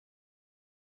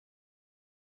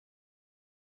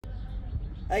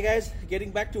Hi guys,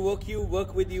 getting back to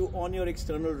work with you on your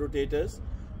external rotators.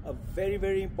 A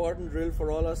very important drill for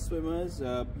all us swimmers.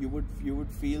 You would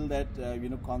feel that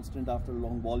constant after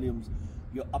long volumes,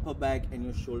 your upper back and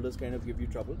your shoulders kind of give you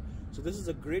trouble. So this is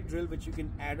a great drill which you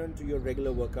can add on to your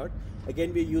regular workout.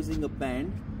 Again, we're using a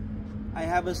band. I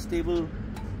have a stable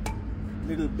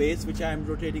little base which I am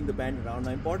rotating the band around.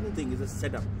 The important thing is the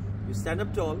setup. You stand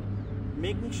up tall,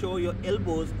 making sure your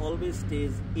elbows always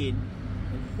stays in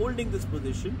and holding this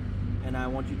position, and I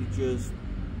want you to just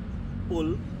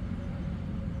pull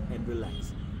and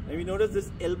relax. And we notice this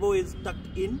elbow is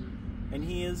tucked in and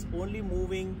he is only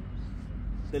moving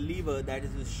the lever that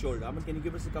is his shoulder. Amit, can you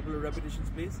give us a couple of repetitions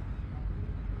please?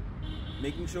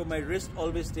 Making sure my wrist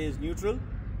always stays neutral.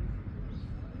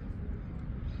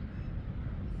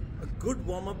 A good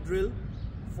warm-up drill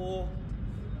for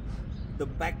the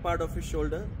back part of his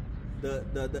shoulder.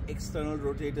 The external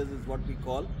rotators is what we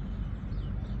call.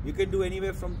 You can do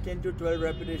anywhere from 10 to 12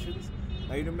 repetitions.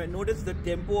 Now you notice the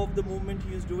tempo of the movement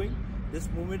he is doing. This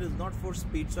movement is not for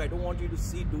speed, so I don't want you to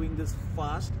see doing this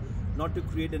fast, not to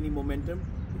create any momentum.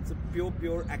 It's a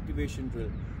pure activation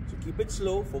drill. So keep it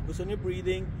slow, focus on your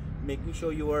breathing, making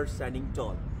sure you are standing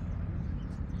tall.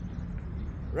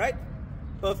 Right?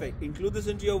 Perfect. Include this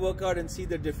into your workout and see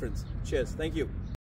the difference. Cheers. Thank you.